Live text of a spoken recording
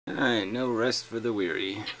Alright, no rest for the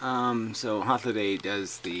weary. So Hythloday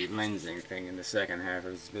does the lensing thing in the second half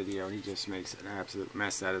of his video. He just makes an absolute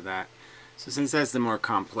mess out of that. So since that's the more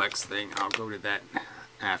complex thing, I'll go to that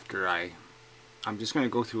after I'm just going to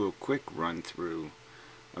go through a quick run through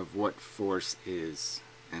of what force is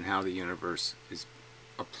and how the universe is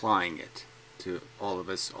applying it to all of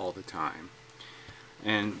us all the time.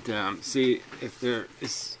 And see if there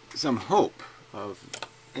is some hope of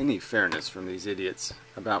any fairness from these idiots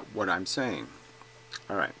about what I'm saying.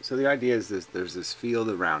 Alright, so the idea is this: there's this field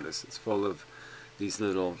around us. It's full of these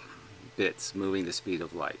little bits moving the speed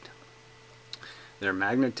of light. Their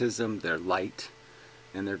magnetism, their light,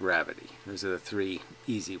 and their gravity. Those are the three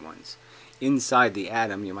easy ones. Inside the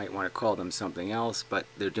atom, you might want to call them something else, but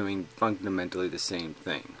they're doing fundamentally the same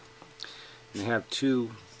thing. They have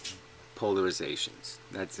two polarizations.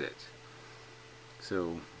 That's it.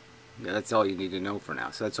 So yeah, that's all you need to know for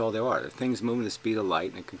now. So that's all they are. They're things moving the speed of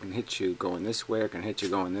light, and it can hit you going this way or can hit you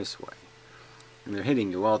going this way. And they're hitting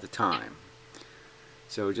you all the time.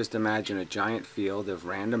 So just imagine a giant field of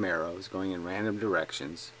random arrows going in random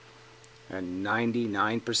directions, and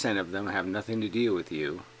 99% of them have nothing to do with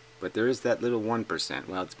you, but there is that little 1%,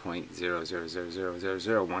 well, it's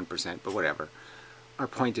 0.0000001%, but whatever, are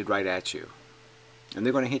pointed right at you. And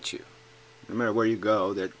they're going to hit you. No matter where you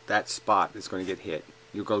go, that spot is going to get hit.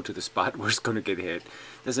 You go to the spot where it's going to get hit.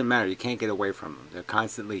 Doesn't matter. You can't get away from them. They're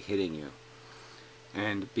constantly hitting you.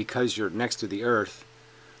 And because you're next to the Earth,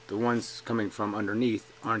 the ones coming from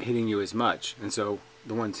underneath aren't hitting you as much. And so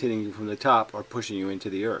the ones hitting you from the top are pushing you into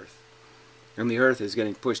the Earth. And the Earth is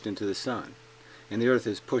getting pushed into the Sun. And the Earth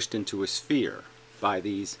is pushed into a sphere by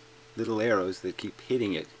these little arrows that keep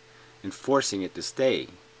hitting it and forcing it to stay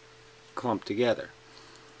clumped together.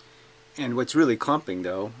 And what's really clumping,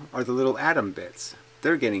 though, are the little atom bits.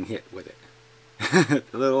 They're getting hit with it.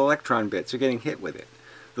 The little electron bits are getting hit with it.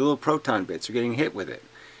 The little proton bits are getting hit with it.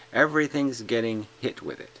 Everything's getting hit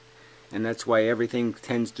with it. And that's why everything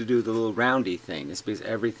tends to do the little roundy thing. It's because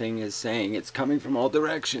everything is saying it's coming from all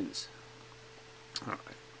directions. All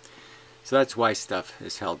right. So that's why stuff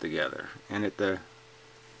is held together. And at the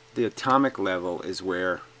atomic level is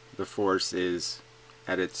where the force is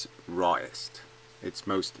at its rawest. It's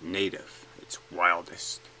most native. It's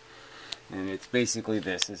wildest. And it's basically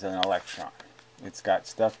this is an electron. It's got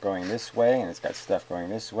stuff going this way, and it's got stuff going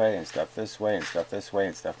this way, and stuff this way, and stuff this way,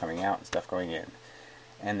 and stuff coming out, and stuff going in.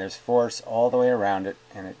 And there's force all the way around it,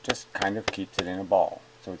 and it just kind of keeps it in a ball.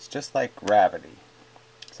 So it's just like gravity.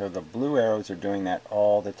 So the blue arrows are doing that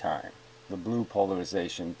all the time. The blue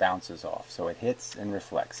polarization bounces off. So it hits and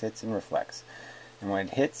reflects, hits and reflects. And when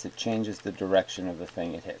it hits, it changes the direction of the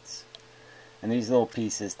thing it hits. And these little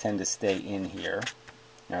pieces tend to stay in here.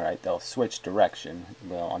 Alright, they'll switch direction.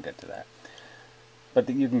 Well, I'll get to that. But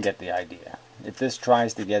you can get the idea. If this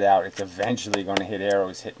tries to get out, it's eventually going to hit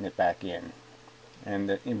arrows hitting it back in.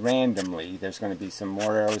 And randomly, there's going to be some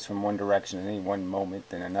more arrows from one direction at any one moment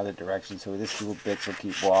than another direction. So these little bits will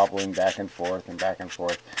keep wobbling back and forth and back and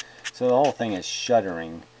forth. So the whole thing is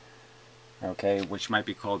shuddering. Okay, which might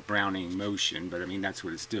be called Brownian motion, but I mean that's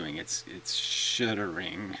what it's doing. It's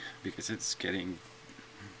shuddering because it's getting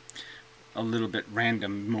a little bit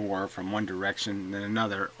random more from one direction than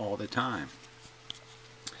another all the time.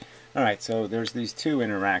 Alright, so there's these two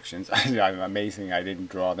interactions. Amazing I didn't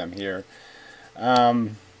draw them here. I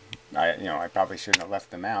probably shouldn't have left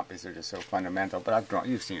them out because they're just so fundamental, but I've drawn,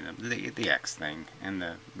 you've seen them, the X thing and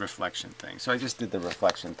the reflection thing. So I just did the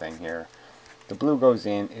reflection thing here. The blue goes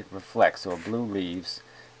in, it reflects, so a blue leaves,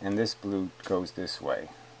 and this blue goes this way.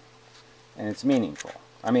 And it's meaningful.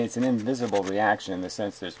 I mean, it's an invisible reaction in the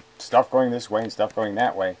sense there's stuff going this way and stuff going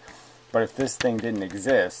that way. But if this thing didn't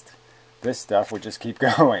exist, this stuff would just keep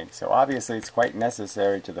going. So obviously it's quite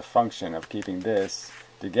necessary to the function of keeping this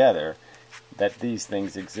together that these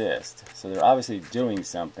things exist. So they're obviously doing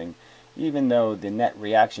something. Even though the net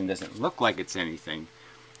reaction doesn't look like it's anything,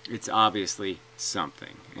 it's obviously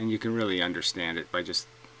something. And you can really understand it by just,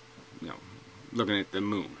 looking at the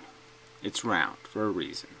moon. It's round for a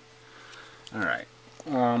reason. Alright.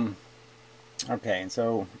 Okay, and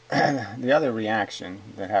so the other reaction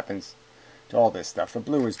that happens to all this stuff, the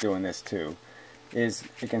blue is doing this too, is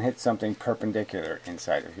it can hit something perpendicular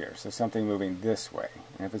inside of here. So something moving this way.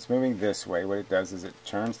 And if it's moving this way, what it does is it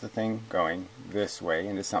turns the thing going this way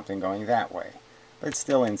into something going that way. But it's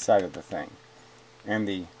still inside of the thing. And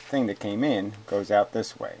the thing that came in goes out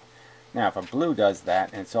this way. Now if a blue does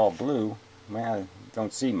that and it's all blue, well,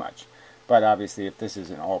 don't see much. But obviously if this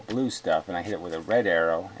isn't all blue stuff and I hit it with a red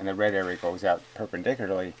arrow and the red arrow goes out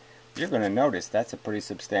perpendicularly, you're going to notice that's a pretty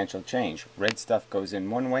substantial change. Red stuff goes in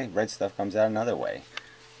one way, red stuff comes out another way.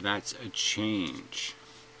 That's a change.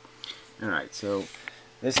 Alright, so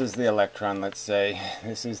this is the electron, let's say.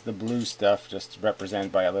 This is the blue stuff, just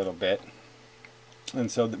represented by a little bit.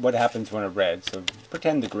 And so what happens when a red, so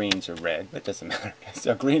pretend the greens are red, but it doesn't matter.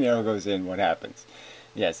 So a green arrow goes in, what happens?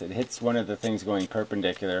 Yes, it hits one of the things going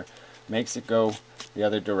perpendicular, makes it go the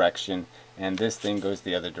other direction, and this thing goes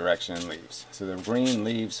the other direction and leaves. So the green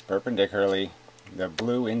leaves perpendicularly, the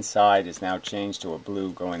blue inside is now changed to a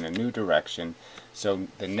blue going a new direction. So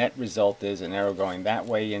the net result is an arrow going that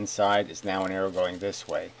way inside is now an arrow going this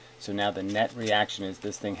way. So now the net reaction is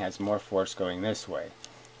this thing has more force going this way.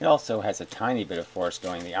 It also has a tiny bit of force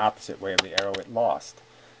going the opposite way of the arrow it lost,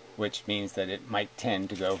 which means that it might tend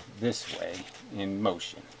to go this way in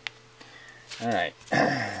motion. Alright,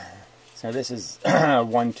 so this is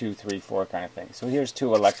 1, 2, 3, 4 kind of thing. So here's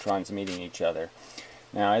two electrons meeting each other.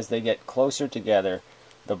 Now as they get closer together,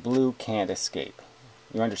 the blue can't escape.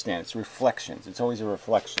 You understand, it's reflections. It's always a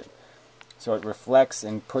reflection. So it reflects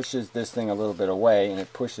and pushes this thing a little bit away, and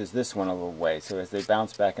it pushes this one a little away, so as they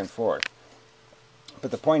bounce back and forth.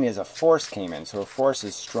 But the point is a force came in, so a force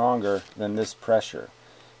is stronger than this pressure.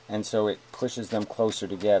 And so it pushes them closer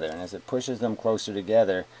together. And as it pushes them closer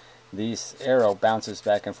together, this arrow bounces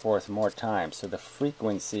back and forth more times. So the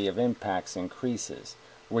frequency of impacts increases,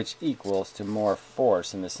 which equals to more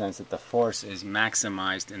force in the sense that the force is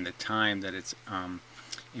maximized in the time that it's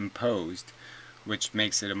imposed, which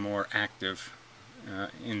makes it a more active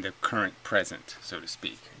in the current present, so to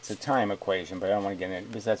speak. It's a time equation, but I don't want to get into it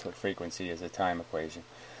because that's what frequency is, a time equation.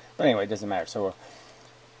 But anyway, it doesn't matter. So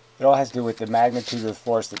it all has to do with the magnitude of the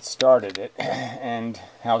force that started it and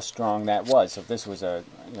how strong that was. So if this was a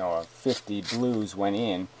 50 blues went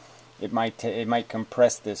in, it might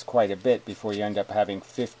compress this quite a bit before you end up having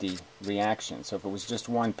 50 reactions. So if it was just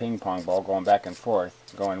one ping pong ball going back and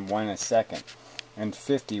forth, going 1 a second, and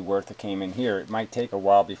 50 worth that came in here, it might take a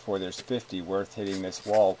while before there's 50 worth hitting this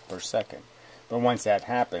wall per second. But once that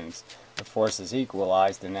happens, the force is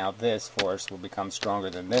equalized, and now this force will become stronger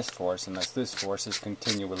than this force unless this force is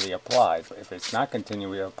continually applied. But if it's not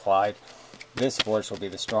continually applied, this force will be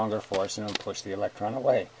the stronger force and it'll push the electron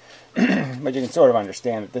away. But you can sort of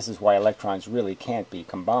understand that this is why electrons really can't be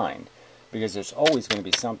combined, because there's always going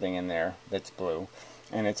to be something in there that's blue,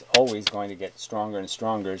 and it's always going to get stronger and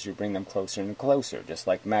stronger as you bring them closer and closer, just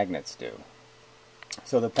like magnets do.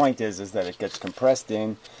 So the point is that it gets compressed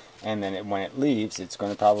in, and then when it leaves, it's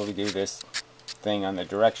going to probably do this thing on the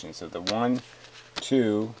direction. So the 1,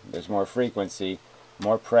 2, there's more frequency,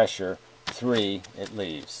 more pressure, 3, it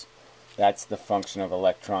leaves. That's the function of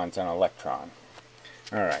electrons on electron.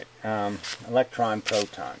 Alright, electron,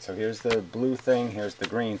 proton. So here's the blue thing, here's the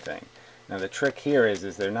green thing. Now the trick here is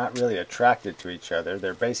they're not really attracted to each other.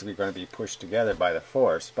 They're basically going to be pushed together by the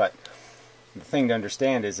force. But the thing to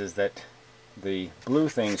understand is that the blue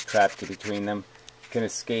things trapped between them can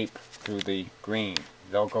escape through the green.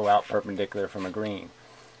 They'll go out perpendicular from a green.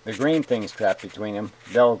 The green things trapped between them,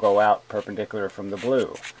 they'll go out perpendicular from the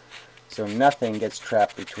blue. So nothing gets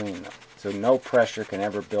trapped between them. So no pressure can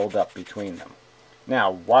ever build up between them.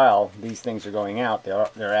 Now, while these things are going out,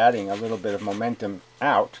 they're adding a little bit of momentum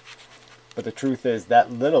out. But the truth is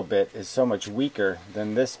that little bit is so much weaker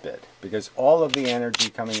than this bit, because all of the energy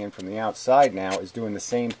coming in from the outside now is doing the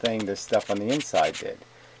same thing this stuff on the inside did.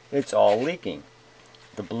 It's all leaking.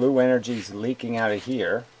 The blue energy is leaking out of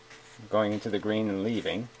here, going into the green and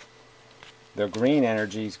leaving. The green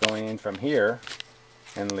energy is going in from here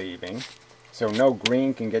and leaving. So no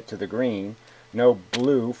green can get to the green. No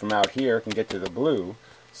blue from out here can get to the blue.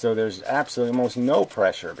 So there's absolutely almost no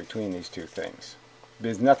pressure between these two things,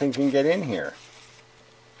 because nothing can get in here.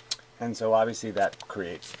 And so obviously that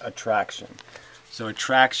creates attraction. So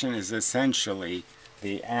attraction is essentially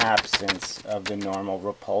the absence of the normal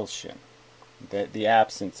repulsion, the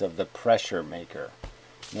absence of the pressure maker.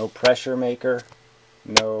 No pressure maker,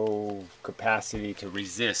 no capacity to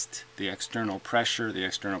resist the external pressure. The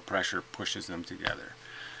external pressure pushes them together.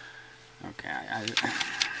 Okay,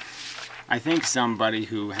 I think somebody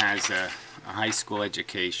who has a high school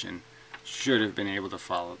education should have been able to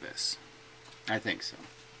follow this. I think so.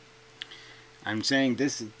 I'm saying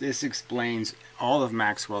this explains all of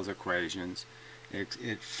Maxwell's equations.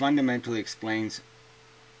 It fundamentally explains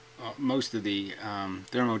most of the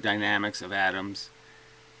thermodynamics of atoms,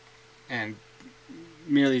 and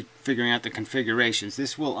merely figuring out the configurations.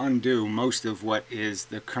 This will undo most of what is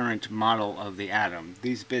the current model of the atom.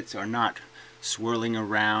 These bits are not swirling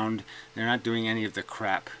around. They're not doing any of the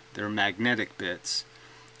crap. They're magnetic bits,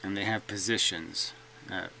 and they have positions,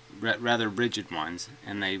 rather rigid ones,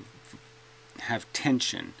 and they have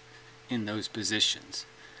tension in those positions.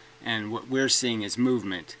 And what we're seeing as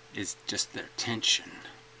movement is just their tension.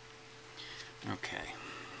 Okay.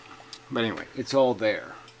 But anyway, it's all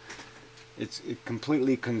there. It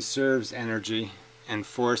completely conserves energy, and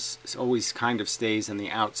force always kind of stays on the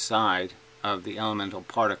outside of the elemental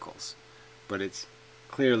particles, but it's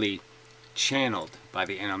clearly channeled by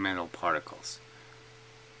the elemental particles.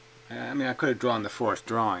 I mean, I could have drawn the fourth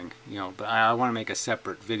drawing, you know, but I want to make a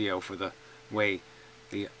separate video for the way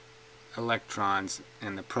the electrons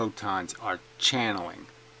and the protons are channeling,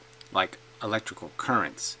 like electrical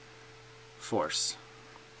currents, force.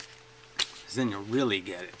 Because then you'll really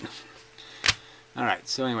get it. Alright,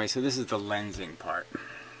 so anyway, so this is the lensing part.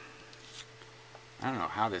 I don't know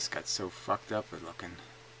how this got so fucked up with looking.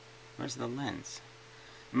 Where's the lens?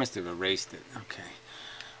 I must have erased it. Okay.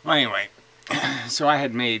 Well, anyway, so I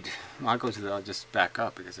had made, well, I'll just back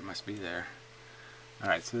up because it must be there.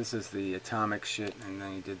 Alright, so this is the atomic shit, and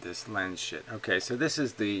then you did this lens shit. Okay, so this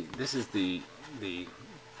is the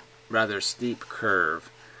rather steep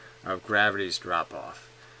curve of gravity's drop-off.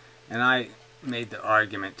 And I made the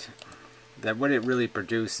argument that what it really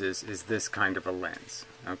produces is this kind of a lens.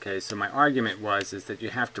 Okay, so my argument is that you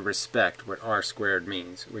have to respect what r squared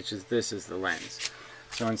means, which is this is the lens.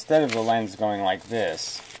 So instead of the lens going like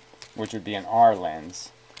this, which would be an r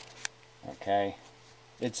lens, okay,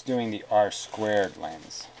 it's doing the r squared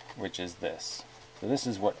lens, which is this. So this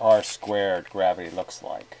is what r squared gravity looks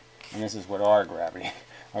like, and this is what r gravity.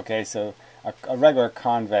 Okay, so a regular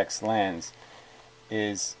convex lens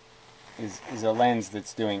is a lens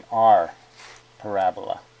that's doing r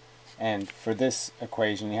parabola, and for this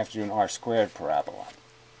equation you have to do an r squared parabola.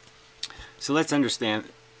 So let's understand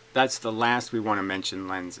that's the last we want to mention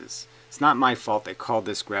lenses. It's not my fault they called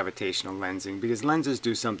this gravitational lensing, because lenses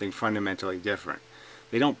do something fundamentally different.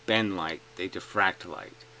 They don't bend light, they diffract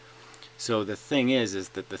light. So the thing is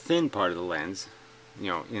that the thin part of the lens, you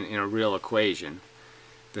know, in a real equation,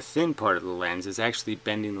 the thin part of the lens is actually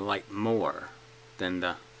bending the light more than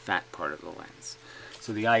the fat part of the lens.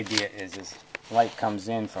 So the idea is light comes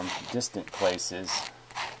in from distant places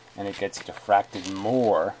and it gets diffracted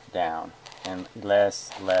more down, and less,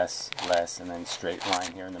 and then straight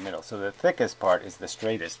line here in the middle. So the thickest part is the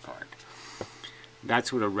straightest part.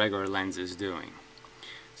 That's what a regular lens is doing.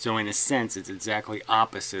 So in a sense, it's exactly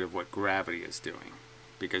opposite of what gravity is doing,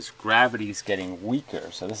 because gravity is getting weaker.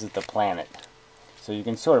 So this is the planet. So you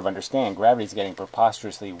can sort of understand gravity is getting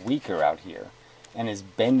preposterously weaker out here and is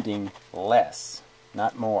bending less,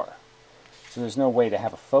 not more. So there's no way to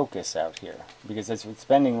have a focus out here, because as it's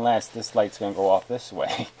bending less, this light's going to go off this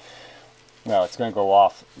way. Well, it's going to go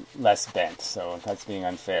off less bent, so that's being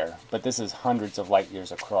unfair. But this is hundreds of light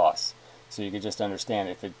years across. So you can just understand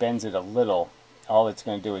if it bends it a little, all it's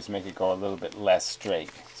going to do is make it go a little bit less straight.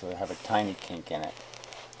 So it'll have a tiny kink in it.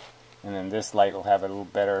 And then this light will have a little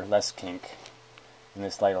better, less kink. And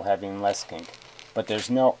this light will have even less kink. But there's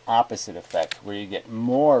no opposite effect where you get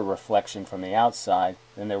more reflection from the outside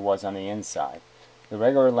than there was on the inside. The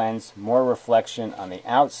regular lens, more reflection on the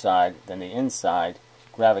outside than the inside.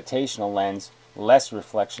 Gravitational lens, less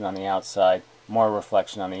reflection on the outside, more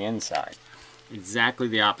reflection on the inside. Exactly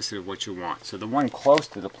the opposite of what you want. So the one close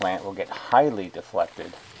to the plant will get highly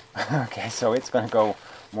deflected. Okay, so it's going to go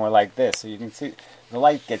more like this. So you can see the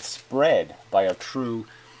light gets spread by a true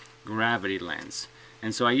gravity lens.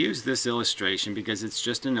 And so I use this illustration because it's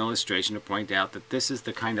just an illustration to point out that this is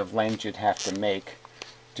the kind of lens you'd have to make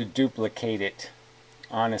to duplicate it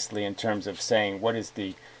honestly, in terms of saying what is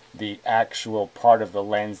the actual part of the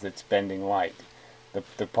lens that's bending light,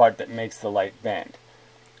 the part that makes the light bend.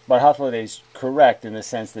 But Hythloday is correct in the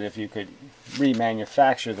sense that if you could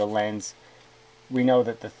remanufacture the lens, we know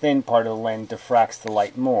that the thin part of the lens diffracts the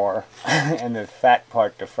light more and the fat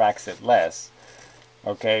part diffracts it less.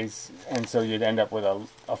 Okay, and so you'd end up with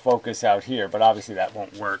a focus out here, but obviously that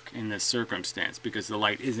won't work in this circumstance because the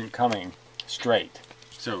light isn't coming straight.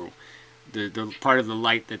 So the part of the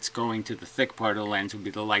light that's going to the thick part of the lens would be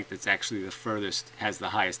the light that's actually the furthest, has the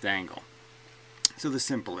highest angle. So the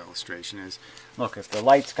simple illustration is, look, if the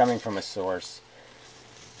light's coming from a source,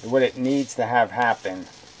 what it needs to have happen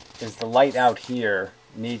is the light out here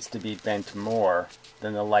needs to be bent more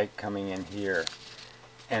than the light coming in here.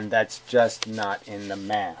 And that's just not in the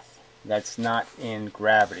math. That's not in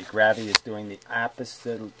gravity. Gravity is doing the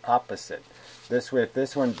opposite. This way, if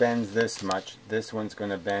this one bends this much, this one's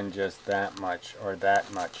going to bend just that much or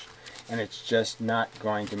that much. And it's just not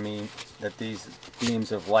going to mean that these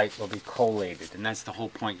beams of light will be collated. And that's the whole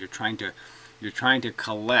point. You're trying to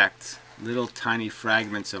collect little tiny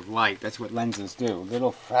fragments of light. That's what lenses do.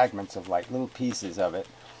 Little fragments of light, little pieces of it,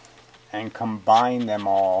 and combine them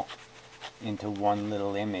all into one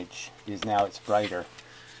little image, because now it's brighter.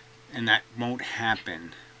 And that won't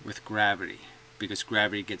happen with gravity, because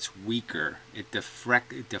gravity gets weaker. It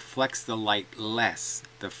deflects the light less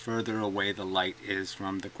the further away the light is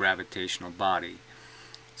from the gravitational body.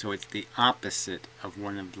 So it's the opposite of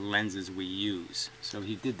one of the lenses we use. So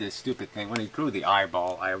he did this stupid thing. When he drew the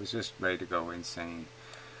eyeball, I was just ready to go insane.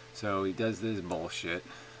 So he does this bullshit.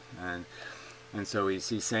 And so he's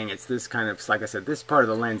saying it's this kind of, like I said, this part of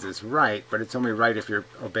the lens is right, but it's only right if you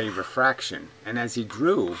obey refraction. And as he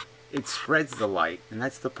drew, it spreads the light, and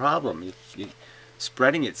that's the problem.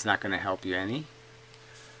 Spreading it's not going to help you any.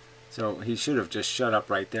 So he should have just shut up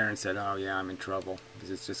right there and said, oh yeah, I'm in trouble,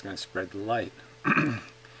 because it's just going to spread the light.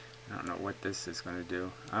 I don't know what this is going to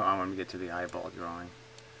do. I want to get to the eyeball drawing.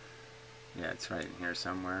 Yeah, it's right in here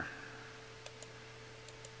somewhere.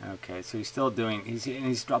 Okay, so he's still doing,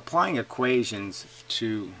 he's applying equations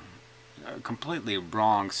to completely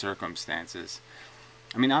wrong circumstances.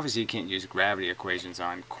 I mean, obviously you can't use gravity equations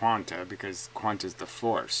on quanta because quanta is the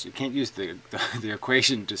force. You can't use the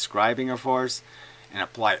equation describing a force and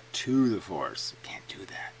apply it to the force. You can't do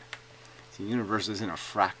that. The universe isn't a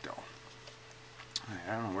fractal.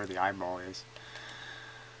 I don't know where the eyeball is.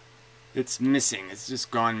 It's missing. It's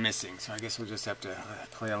just gone missing. So I guess we'll just have to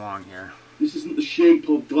play along here. This isn't the shape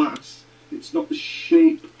of glass. It's not the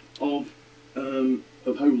shape of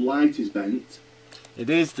how light is bent. It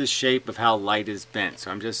is the shape of how light is bent.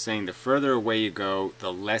 So I'm just saying the further away you go,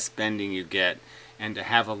 the less bending you get. And to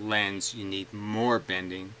have a lens, you need more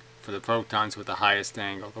bending for the photons with the highest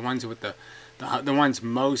angle. The ones with the ones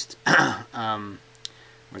most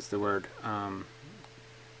what's the word?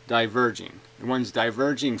 Diverging. The ones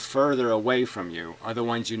diverging further away from you are the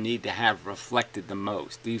ones you need to have reflected the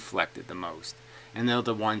most, deflected the most. And they're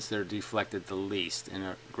the ones that are deflected the least in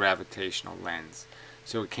a gravitational lens.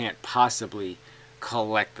 So it can't possibly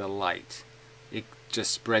collect the light. It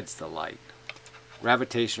just spreads the light.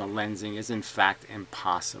 Gravitational lensing is in fact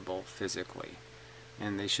impossible physically.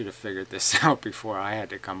 And they should have figured this out before I had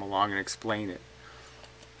to come along and explain it.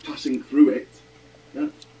 Passing through it, yeah,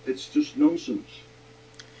 it's just nonsense.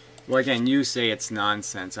 Well, again, you say it's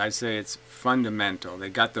nonsense. I say it's fundamental. They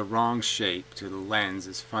got the wrong shape to the lens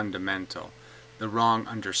is fundamental. The wrong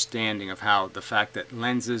understanding of how the fact that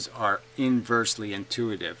lenses are inversely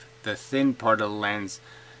intuitive. The thin part of the lens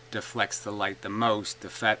deflects the light the most. The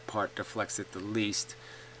fat part deflects it the least.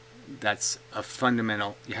 That's a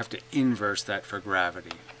fundamental. You have to inverse that for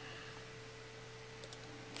gravity.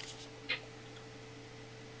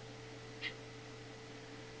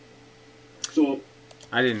 So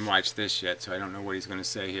I didn't watch this yet, so I don't know what he's going to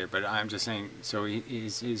say here. But I'm just saying. So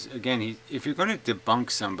he's again. If you're going to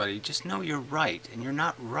debunk somebody, just know you're right, and you're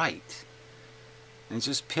not right. And it's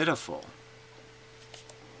just pitiful.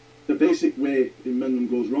 The basic way Inman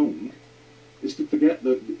goes wrong is to forget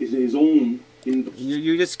that it's his own.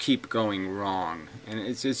 You just keep going wrong, and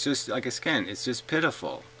it's just like again, it's just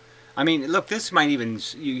pitiful. I mean, look, this might even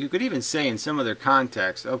you could even say in some other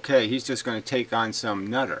context, okay, he's just going to take on some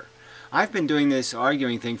nutter. I've been doing this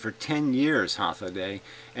arguing thing for 10 years, Hythloday,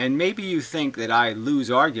 and maybe you think that I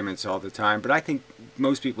lose arguments all the time, but I think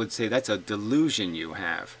most people would say that's a delusion you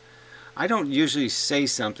have. I don't usually say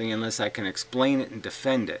something unless I can explain it and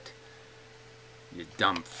defend it. You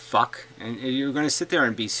dumb fuck. And you're going to sit there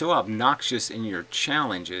and be so obnoxious in your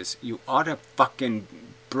challenges, you ought to fucking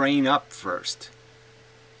brain up first.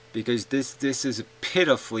 Because this is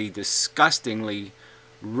pitifully, disgustingly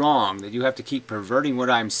wrong that you have to keep perverting what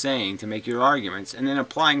I'm saying to make your arguments and then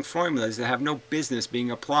applying formulas that have no business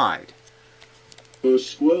being applied. A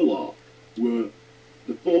square law where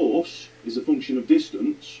the force is a function of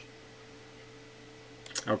distance.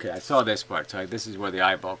 Okay, I saw this part, so this is where the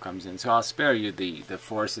eyeball comes in. So I'll spare you the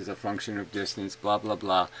force is a function of distance, blah, blah,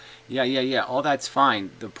 blah. Yeah, all that's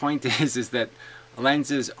fine. The point is that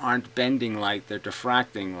lenses aren't bending light, they're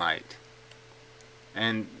diffracting light.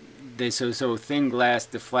 And so thin glass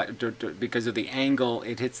because of the angle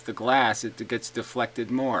it hits the glass, it gets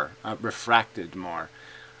deflected more, refracted more,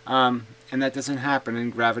 and that doesn't happen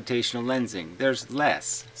in gravitational lensing. There's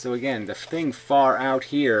less. So again, the thing far out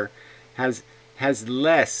here has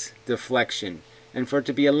less deflection, and for it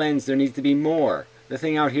to be a lens, there needs to be more. The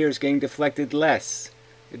thing out here is getting deflected less.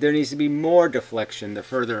 There needs to be more deflection the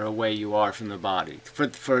further away you are from the body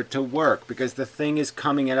for it to work, because the thing is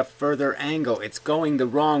coming at a further angle. It's going the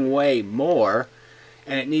wrong way more,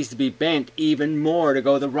 and it needs to be bent even more to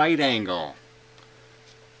go the right angle.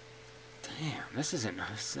 Damn, this is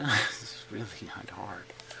really not hard.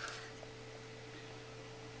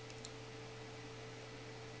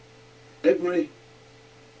 It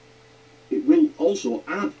will also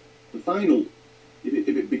add the final. If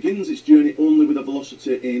it begins its journey only with a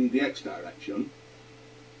velocity in the x direction,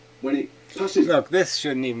 when it passes. Look, this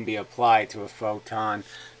shouldn't even be applied to a photon.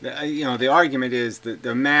 The argument is that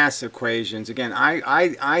the mass equations, again,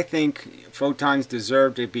 I think photons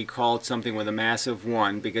deserve to be called something with a mass of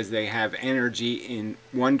 1 because they have energy in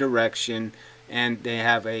one direction and they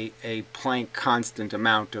have a Planck constant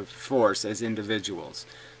amount of force as individuals.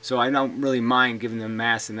 So I don't really mind giving them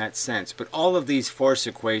mass in that sense. But all of these force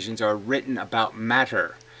equations are written about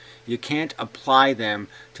matter. You can't apply them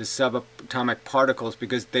to subatomic particles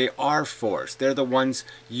because they are force. They're the ones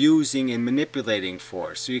using and manipulating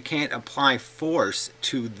force. So you can't apply force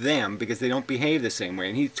to them because they don't behave the same way.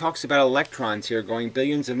 And he talks about electrons here going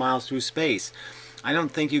billions of miles through space. I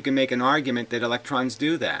don't think you can make an argument that electrons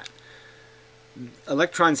do that.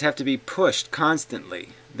 Electrons have to be pushed constantly.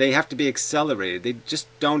 They have to be accelerated. They just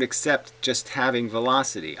don't accept just having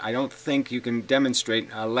velocity. I don't think you can demonstrate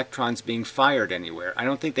electrons being fired anywhere. I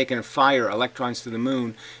don't think they can fire electrons to the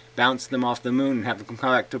moon, bounce them off the moon, and have them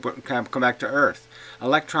come back to Earth.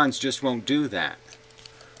 Electrons just won't do that.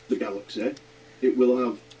 The galaxy, it will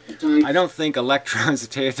have a tiny... I don't think electrons,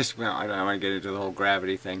 well, I don't want to get into the whole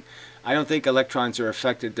gravity thing. I don't think electrons are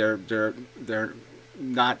affected. They're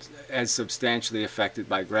not as substantially affected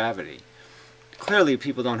by gravity. Clearly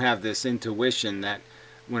people don't have this intuition that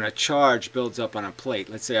when a charge builds up on a plate,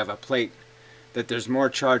 let's say I have a plate, that there's more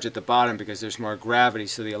charge at the bottom because there's more gravity,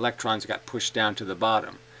 so the electrons got pushed down to the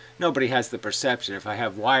bottom. Nobody has the perception, if I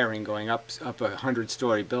have wiring going up a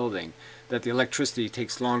 100-story building, that the electricity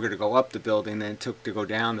takes longer to go up the building than it took to go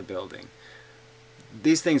down the building.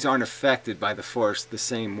 These things aren't affected by the force the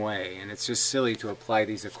same way, and it's just silly to apply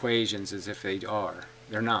these equations as if they are.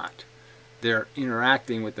 They're not. They're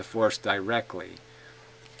interacting with the force directly.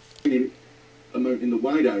 Amount in the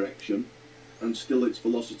y direction, and still its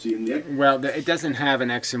velocity in the x. Well, it doesn't have an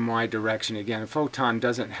x and y direction. Again, a photon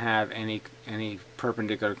doesn't have any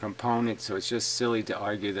perpendicular component, so it's just silly to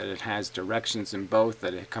argue that it has directions in both,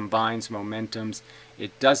 that it combines momentums.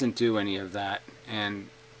 It doesn't do any of that, and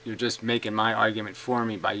you're just making my argument for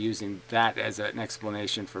me by using that as an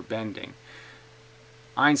explanation for bending.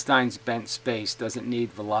 Einstein's bent space doesn't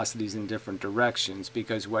need velocities in different directions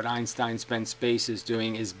because what Einstein's bent space is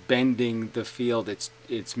doing is bending the field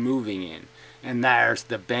it's moving in. And there's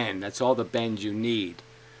the bend. That's all the bend you need.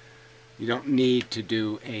 You don't need to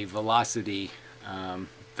do a velocity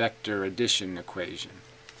vector addition equation.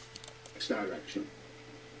 X direction.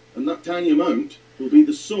 And that tiny amount will be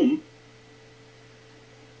the sum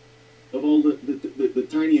of all the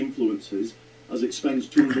tiny influences as it spends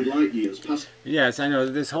 200 light years past. Yes, I know.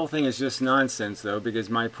 This whole thing is just nonsense, though, because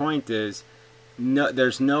my point is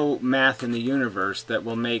there's no math in the universe that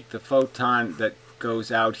will make the photon that goes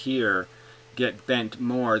out here get bent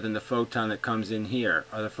more than the photon that comes in here,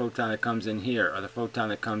 or the photon that comes in here, or the photon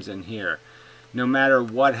that comes in here. No matter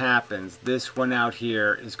what happens, this one out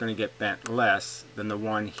here is going to get bent less than the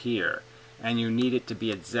one here. And you need it to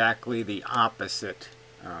be exactly the opposite.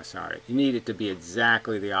 You need it to be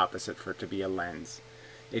exactly the opposite for it to be a lens.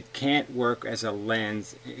 It can't work as a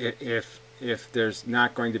lens if there's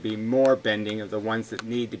not going to be more bending of the ones that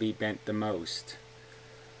need to be bent the most.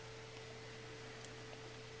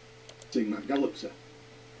 In that galaxy.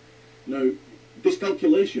 Now, this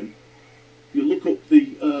calculation, you look up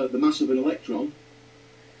the mass of an electron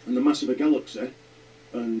and the mass of a galaxy,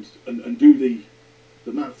 and do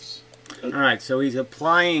the maths. All right, so he's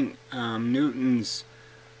applying Newton's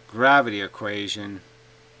gravity equation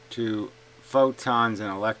to photons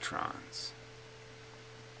and electrons.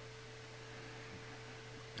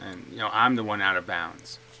 And, I'm the one out of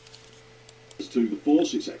bounds. As to the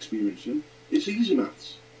force it's experiencing, it's easy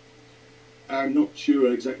maths. I'm not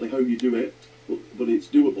sure exactly how you do it, but it's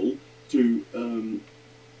doable to,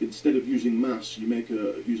 instead of using mass, you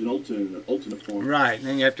use an alternate form. Right, and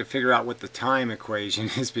then you have to figure out what the time equation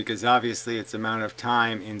is, because obviously it's the amount of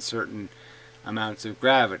time in certain amounts of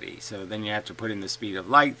gravity. So then you have to put in the speed of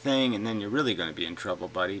light thing, and then you're really going to be in trouble,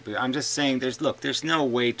 buddy. But I'm just saying, there's no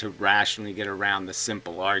way to rationally get around the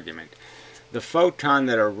simple argument. The photon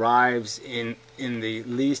that arrives in the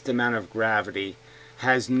least amount of gravity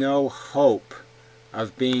has no hope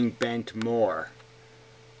of being bent more.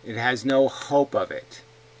 It has no hope of it.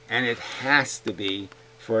 And it has to be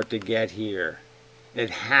for it to get here. It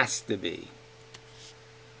has to be.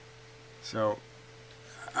 So,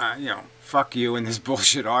 fuck you in this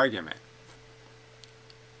bullshit argument.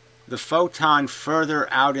 The photon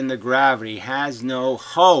further out in the gravity has no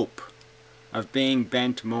hope of being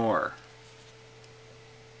bent more.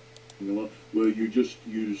 Where you just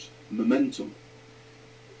use momentum.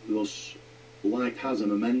 Thus, light has a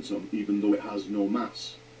momentum even though it has no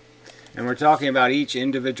mass. And we're talking about each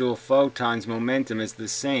individual photon's momentum is the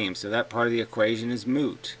same, so that part of the equation is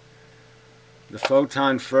moot. The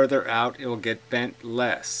photon further out, it will get bent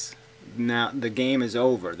less. Now the game is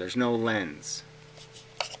over. There's no lens.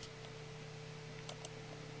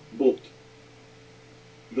 But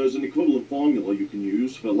there's an equivalent formula you can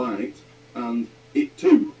use for light, and it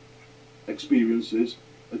too experiences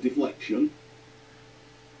a deflection,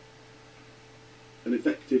 an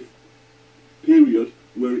effective period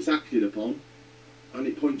where it's acted upon, and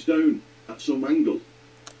it points down at some angle.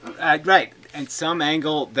 Right, and some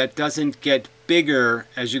angle that doesn't get bigger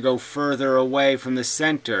as you go further away from the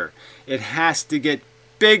center. It has to get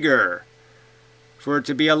bigger for it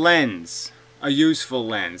to be a lens, a useful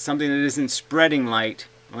lens, something that isn't spreading light.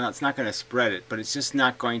 Well, it's not going to spread it, but it's just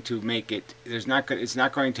not going to make it. It's not going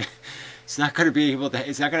to be able to.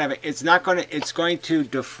 It's going to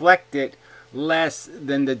deflect it less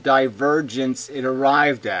than the divergence it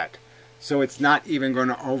arrived at. So it's not even going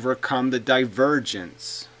to overcome the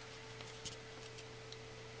divergence.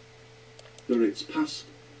 That it's past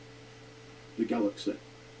the galaxy.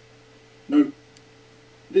 Now,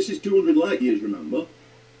 this is 200 light years, remember?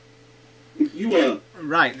 If you are...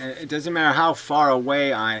 Right, it doesn't matter how far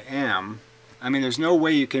away I am. I mean, there's no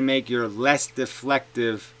way you can make your less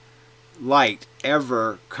deflective light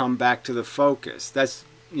ever come back to the focus. That's,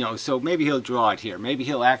 you know, so maybe he'll draw it here. Maybe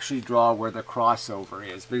he'll actually draw where the crossover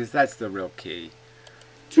is, because that's the real key.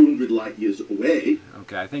 200 light years away.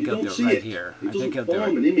 Okay, I think he'll do it right here. It doesn't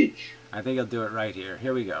form an image. I think he'll do it right here.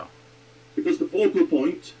 Here we go. Because the focal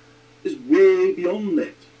point is way beyond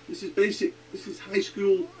it. This is basic. This is high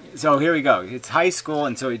school. So here we go. It's high school,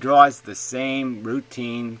 and so he draws the same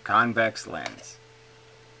routine convex lens.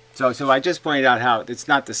 So I just pointed out how it's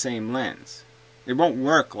not the same lens. It won't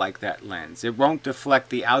work like that lens. It won't deflect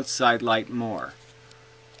the outside light more.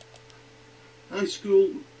 High school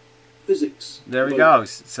physics. There we go.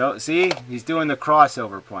 So see, he's doing the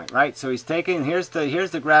crossover point, right? So he's taking, here's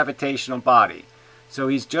the gravitational body. So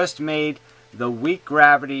he's just made the weak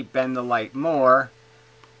gravity bend the light more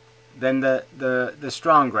than the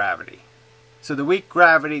strong gravity. So the weak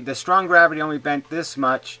gravity, the strong gravity only bent this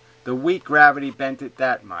much. The weak gravity bent it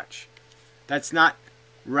that much. That's not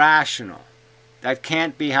rational. That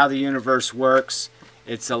can't be how the universe works.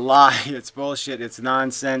 It's a lie. It's bullshit. It's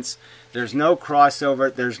nonsense. There's no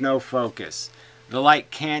crossover. There's no focus. The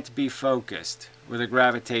light can't be focused with a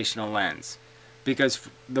gravitational lens, because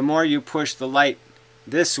the more you push the light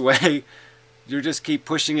this way, you just keep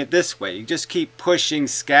pushing it this way. You just keep pushing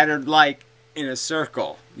scattered light in a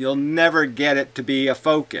circle. You'll never get it to be a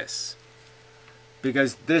focus,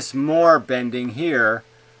 because this more bending here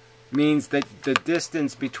means that the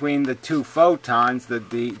distance between the two photons, the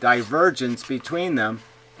divergence between them,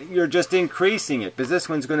 you're just increasing it, because this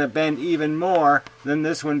one's going to bend even more than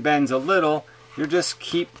this one bends a little. You just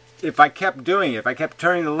keep, if I kept doing it, if I kept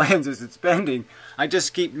turning the lens as it's bending, I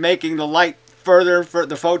just keep making the light further,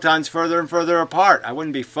 the photons further and further apart. I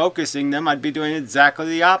wouldn't be focusing them. I'd be doing exactly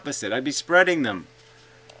the opposite. I'd be spreading them.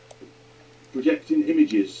 Projecting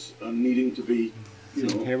images and needing to be, you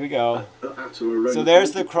know, here we go. So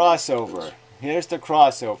there's the crossover. Here's the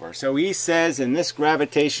crossover. So he says in this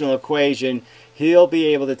gravitational equation, he'll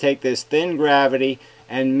be able to take this thin gravity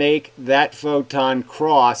and make that photon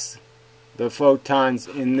cross the photons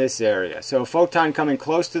in this area. So a photon coming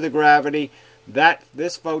close to the gravity,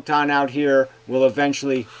 this photon out here will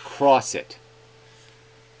eventually cross it.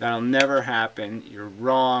 That'll never happen. You're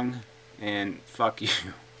wrong, and fuck you.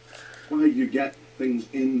 Why you get things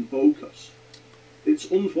in focus. It's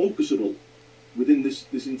unfocusable within this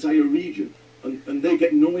entire region, and they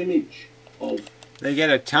get no image of. They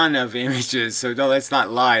get a ton of images, so no, let's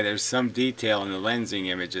not lie. There's some detail in the lensing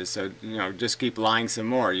images, so you know, just keep lying some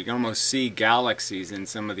more. You can almost see galaxies in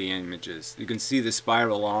some of the images. You can see the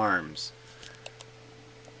spiral arms.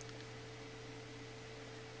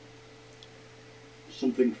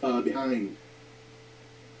 Something far behind.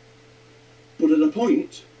 But at a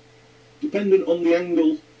point, dependent on the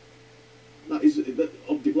angle that is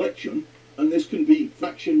of deflection, and this can be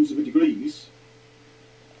fractions of a degrees.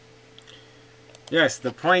 Yes,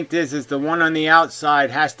 the point is the one on the outside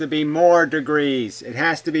has to be more degrees. It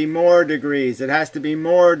has to be more degrees. It has to be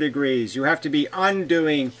more degrees. You have to be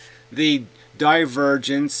undoing the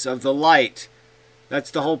divergence of the light.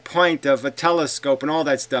 That's the whole point of a telescope and all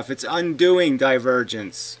that stuff. It's undoing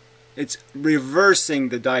divergence. It's reversing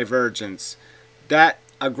the divergence. That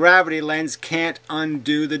a gravity lens can't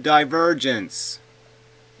undo the divergence.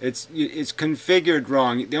 It's configured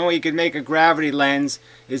wrong. The only way you can make a gravity lens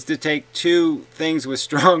is to take two things with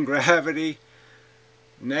strong gravity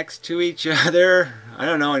next to each other, I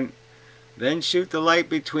don't know, and then shoot the light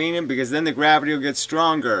between them, because then the gravity will get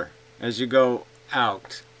stronger as you go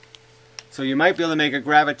out. So you might be able to make a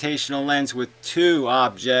gravitational lens with two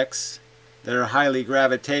objects that are highly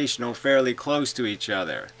gravitational fairly close to each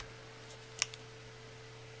other.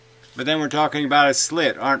 But then we're talking about a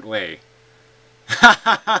slit, aren't we?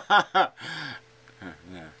 Yeah.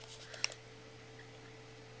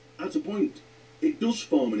 At a point, it does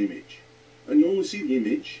form an image, and you only see the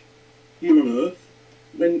image here on Earth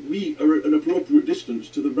when we are at an appropriate distance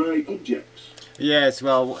to the right objects. Yes,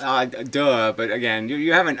 well, duh, but again,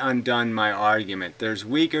 you haven't undone my argument. There's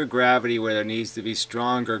weaker gravity where there needs to be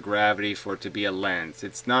stronger gravity for it to be a lens.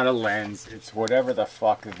 It's not a lens, it's whatever the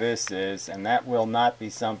fuck this is, and that will not be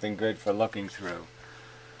something good for looking through.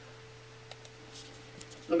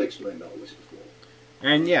 I've explained all this before.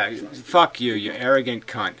 And yeah, fuck you, you arrogant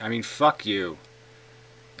cunt. I mean, fuck you.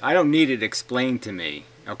 I don't need it explained to me,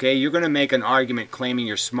 okay? You're going to make an argument claiming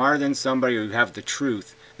you're smarter than somebody or you have the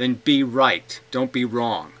truth. Then be right. Don't be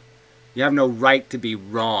wrong. You have no right to be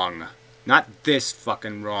wrong. Not this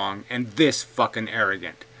fucking wrong and this fucking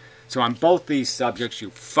arrogant. So on both these subjects, you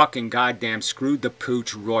fucking goddamn screwed the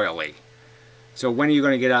pooch royally. So when are you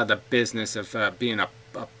going to get out of the business of being a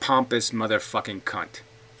pompous motherfucking cunt?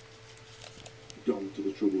 Gone to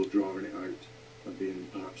the trouble of drawing it out and being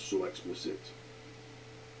perhaps so explicit.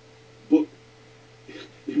 But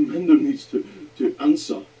Mender needs to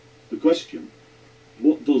answer the question.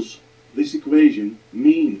 What does this equation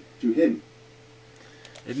mean to him?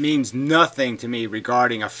 It means nothing to me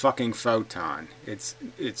regarding a fucking photon.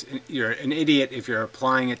 You're an idiot if you're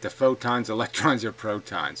applying it to photons, electrons, or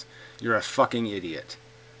protons. You're a fucking idiot.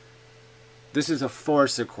 This is a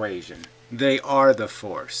force equation. They are the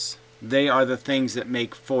force. They are the things that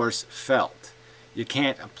make force felt. You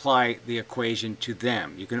can't apply the equation to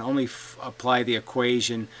them. You can only apply the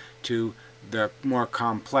equation to the more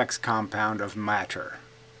complex compound of matter.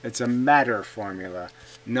 It's a matter formula,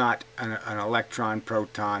 not an electron,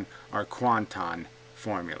 proton, or quanton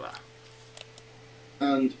formula.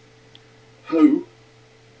 And how?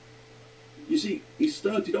 You see, he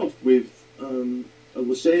started off with a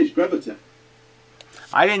Lesage gravity.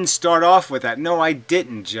 I didn't start off with that. No, I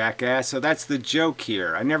didn't, jackass. So that's the joke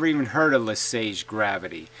here. I never even heard of Lesage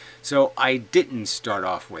gravity. So I didn't start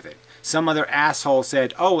off with it. Some other asshole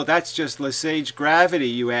said, oh, well, that's just Lesage gravity,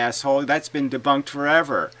 you asshole. That's been debunked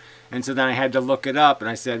forever. And so then I had to look it up, and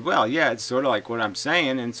I said, well, yeah, it's sort of like what I'm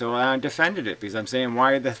saying. And so I defended it, because I'm saying,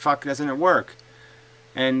 why the fuck doesn't it work?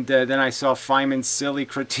 And then I saw Feynman's silly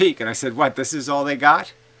critique, and I said, what, this is all they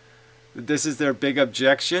got? This is their big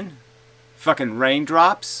objection? Fucking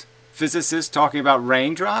raindrops? Physicists talking about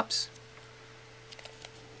raindrops?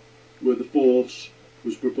 Where the force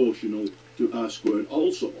was proportional to R squared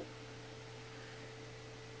also.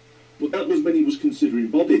 But that was when he was considering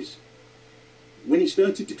bodies. When he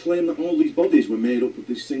started to claim that all these bodies were made up of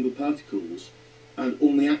these single particles and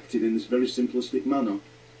only acted in this very simplistic manner,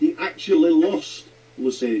 he actually lost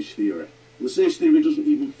Lesage theory. Lesage theory doesn't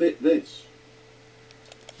even fit this.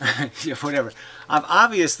 Yeah, whatever. I've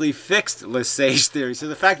obviously fixed Lesage theory, so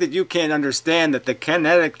the fact that you can't understand that the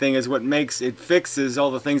kinetic thing is what makes it fixes all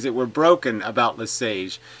the things that were broken about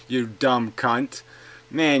Lesage, you dumb cunt.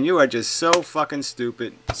 Man, you are just so fucking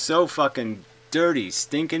stupid, so fucking dirty,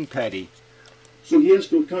 stinking petty. So he has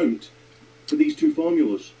to account for these two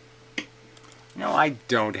formulas. No, I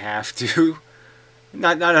don't have to.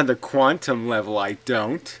 Not on the quantum level, I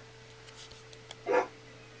don't.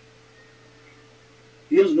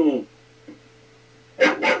 He has no...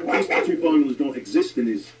 These two formulas don't exist in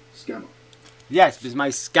his schema. Yes, because my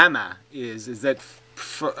schema is that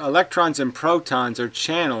electrons and protons are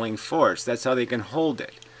channeling force. That's how they can hold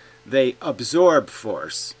it. They absorb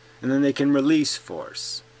force, and then they can release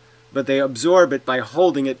force. But they absorb it by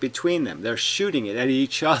holding it between them. They're shooting it at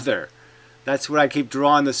each other. That's what I keep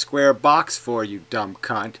drawing the square box for, you dumb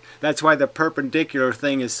cunt. That's why the perpendicular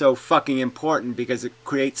thing is so fucking important, because it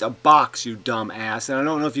creates a box, you dumb ass. And I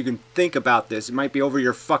don't know if you can think about this. It might be over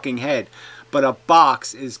your fucking head. But a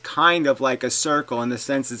box is kind of like a circle in the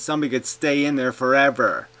sense that somebody could stay in there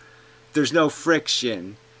forever. There's no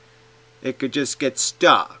friction. It could just get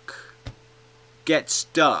stuck. Get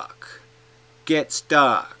stuck. Get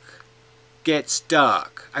stuck. Get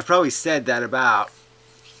stuck. I probably said that about,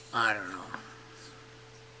 I don't know,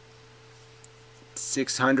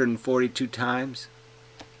 642 times.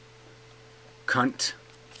 Cunt.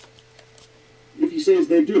 If he says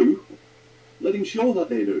they do, let him show that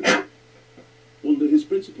they do. Under his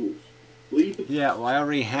principles. Yeah, well, I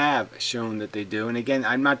already have shown that they do. And again,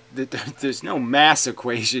 I'm not. There's no mass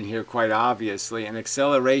equation here, quite obviously. And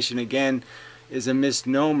acceleration, again, is a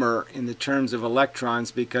misnomer in the terms of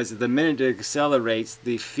electrons, because the minute it accelerates,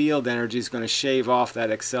 the field energy is going to shave off that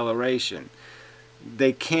acceleration.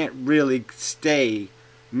 they can't really stay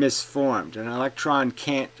misformed. An electron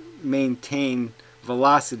can't maintain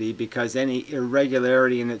velocity because any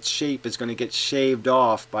irregularity in its shape is going to get shaved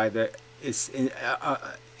off by the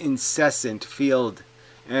incessant field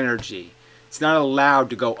energy. It's not allowed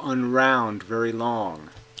to go unround very long.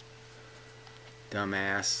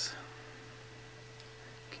 Dumbass.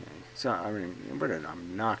 Okay, so I mean, what an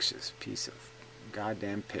obnoxious piece of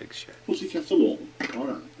goddamn pig shit. Pussycat alone. All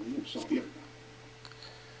right, I'm sorry.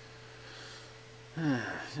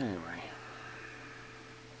 Anyway,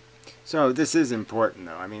 so this is important,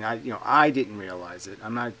 though. I mean, I didn't realize it.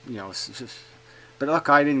 I'm not, but look,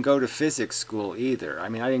 I didn't go to physics school either. I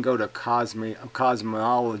mean, I didn't go to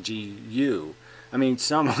cosmology U. I mean,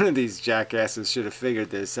 one of these jackasses should have figured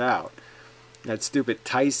this out. That stupid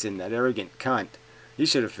Tyson, that arrogant cunt, he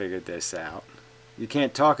should have figured this out. You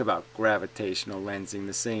can't talk about gravitational lensing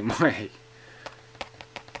the same way.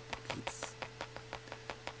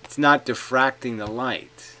 It's not diffracting the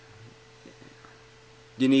light.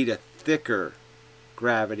 You need a thicker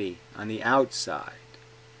gravity on the outside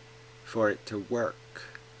for it to work.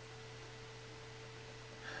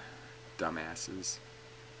 Dumbasses.